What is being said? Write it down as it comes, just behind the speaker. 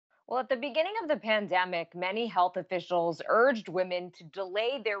Well, at the beginning of the pandemic, many health officials urged women to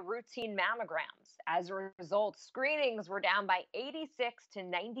delay their routine mammograms. As a result, screenings were down by 86 to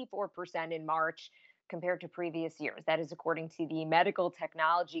 94% in March compared to previous years. That is according to the medical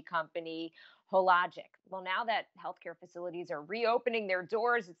technology company Hologic. Well, now that healthcare facilities are reopening their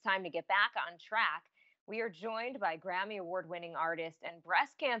doors, it's time to get back on track. We are joined by Grammy Award winning artist and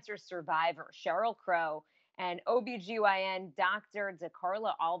breast cancer survivor Sheryl Crow and OBGYN Dr.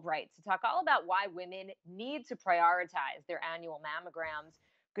 DeCarla Albright to talk all about why women need to prioritize their annual mammograms.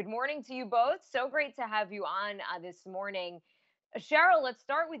 Good morning to you both. So great to have you on this morning. Cheryl, let's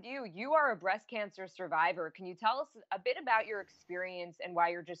start with you. You are a breast cancer survivor. Can you tell us a bit about your experience and why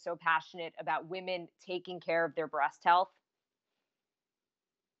you're just so passionate about women taking care of their breast health?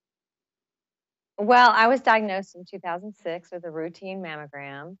 Well, I was diagnosed in 2006 with a routine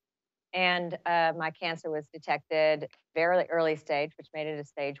mammogram, and my cancer was detected very early stage, which made it a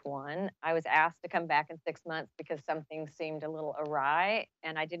stage one. I was asked to come back in 6 months because something seemed a little awry,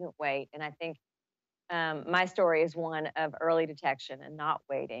 and I didn't wait. And I think my story is one of early detection and not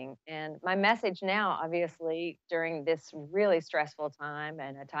waiting. And my message now, obviously, during this really stressful time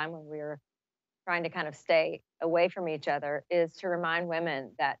and a time when we're trying to kind of stay away from each other is to remind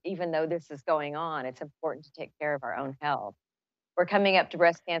women that even though this is going on, it's important to take care of our own health. We're coming up to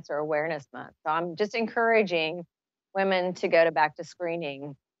Breast Cancer Awareness Month. So I'm just encouraging women to go to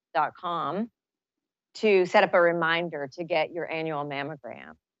backtoscreening.com to set up a reminder to get your annual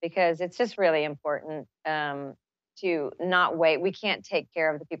mammogram because it's just really important to not wait. We can't take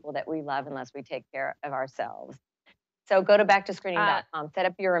care of the people that we love unless we take care of ourselves. So go to Uh, backtoscreening.com, set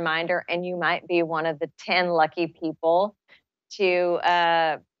up your reminder, and you might be one of the 10 lucky people to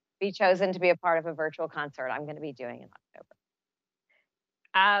be chosen to be a part of a virtual concert I'm going to be doing in October.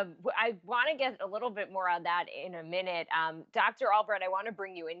 I want to get a little bit more on that in a minute. Dr. Albright, I want to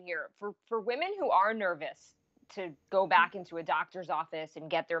bring you in here. For women who are nervous to go back into a doctor's office and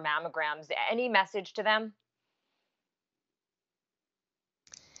get their mammograms, any message to them?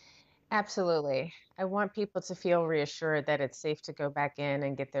 Absolutely. I want people to feel reassured that it's safe to go back in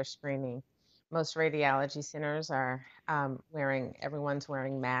and get their screening. Most radiology centers are everyone's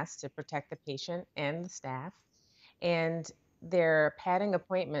wearing masks to protect the patient and the staff. And they're padding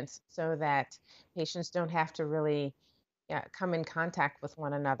appointments so that patients don't have to really come in contact with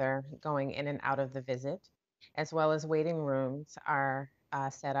one another going in and out of the visit, as well as waiting rooms are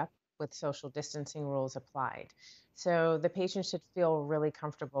set up with social distancing rules applied. So the patient should feel really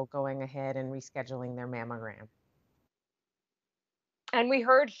comfortable going ahead and rescheduling their mammogram. And we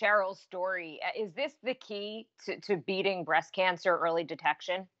heard Cheryl's story. Is this the key to beating breast cancer early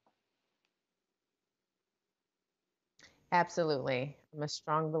detection? Absolutely. I'm a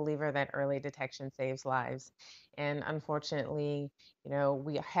strong believer that early detection saves lives. And unfortunately,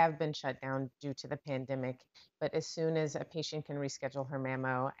 we have been shut down due to the pandemic. But as soon as a patient can reschedule her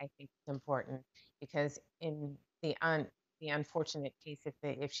mammo, I think it's important because in the unfortunate case,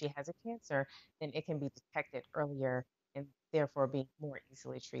 if she has a cancer, then it can be detected earlier and therefore be more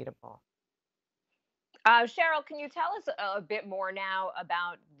easily treatable. Cheryl, can you tell us a bit more now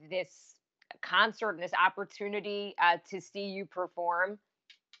about this concert and this opportunity to see you perform?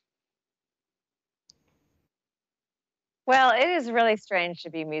 Well, it is really strange to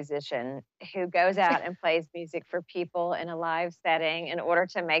be a musician who goes out and plays music for people in a live setting in order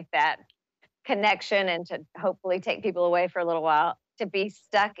to make that connection and to hopefully take people away for a little while, to be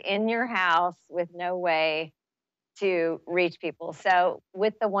stuck in your house with no way to reach people. So,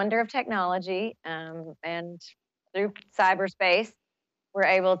 with the wonder of technology and through cyberspace, we're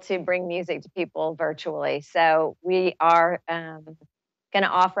able to bring music to people virtually. So, we are going to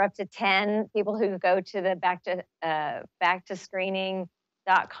offer up to 10 people who go to the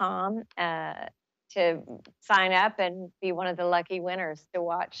backtoscreening.com to sign up and be one of the lucky winners to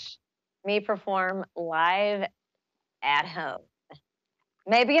watch me perform live at home.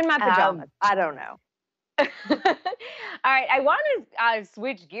 Maybe in my Um, pajamas. I don't know. All right, I want to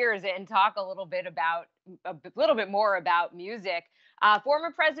switch gears and talk a little bit more about music. Former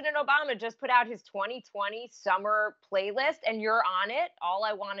President Obama just put out his 2020 summer playlist, and you're on it. All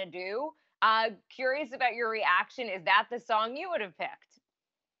I want to do. Curious about your reaction. Is that the song you would have picked?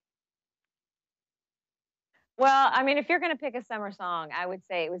 Well, I mean, if you're going to pick a summer song, I would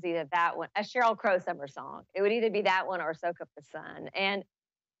say it was either that one, a Sheryl Crow summer song. It would either be that one or Soak Up the Sun. And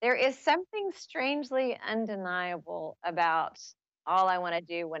there is something strangely undeniable about All I Want to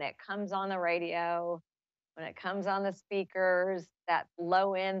Do when it comes on the radio, when it comes on the speakers, that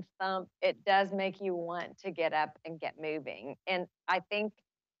low end thump. It does make you want to get up and get moving. And I think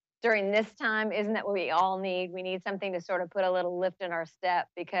during this time, isn't that what we all need? We need something to sort of put a little lift in our step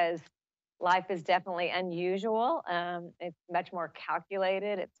because life is definitely unusual. It's much more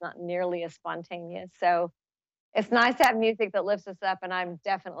calculated. It's not nearly as spontaneous. So it's nice to have music that lifts us up, and I'm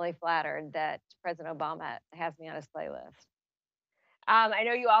definitely flattered that President Obama has me on his playlist. I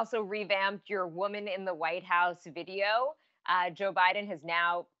know you also revamped your Woman in the White House video. Joe Biden has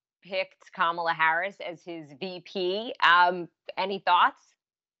now picked Kamala Harris as his VP. Any thoughts?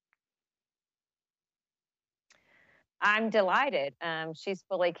 I'm delighted. She's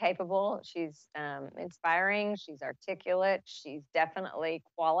fully capable. She's inspiring. She's articulate. She's definitely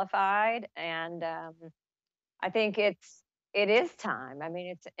qualified, and I think it is time. I mean,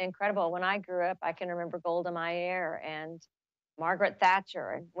 it's incredible. When I grew up, I can remember Golda Meir and Margaret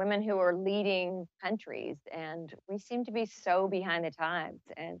Thatcher and women who were leading countries, and we seem to be so behind the times.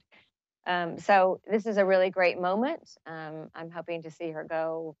 And so this is a really great moment. I'm hoping to see her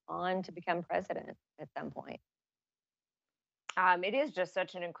go on to become president at some point. It is just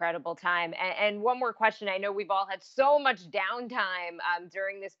such an incredible time. And one more question. I know we've all had so much downtime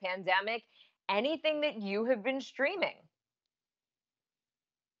during this pandemic. Anything that you have been streaming?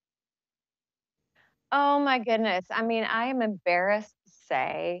 Oh my goodness. I mean, I am embarrassed to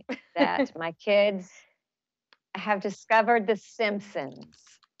say that my kids have discovered The Simpsons.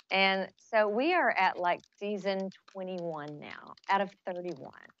 And so we are at like season 21 now out of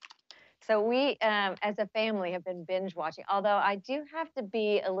 31. So we, as a family, have been binge watching. Although I do have to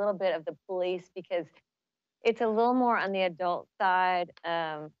be a little bit of the police because it's a little more on the adult side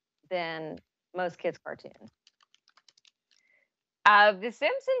than most kids' cartoons. The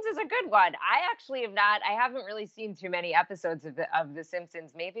Simpsons is a good one. I actually have not. I haven't really seen too many episodes of the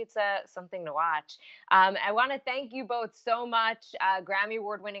Simpsons. Maybe it's something to watch. I want to thank you both so much, Grammy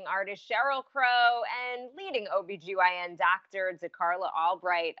Award-winning artist Sheryl Crow and leading OBGYN doctor DeCarla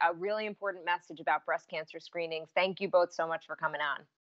Albright. A really important message about breast cancer screenings. Thank you both so much for coming on.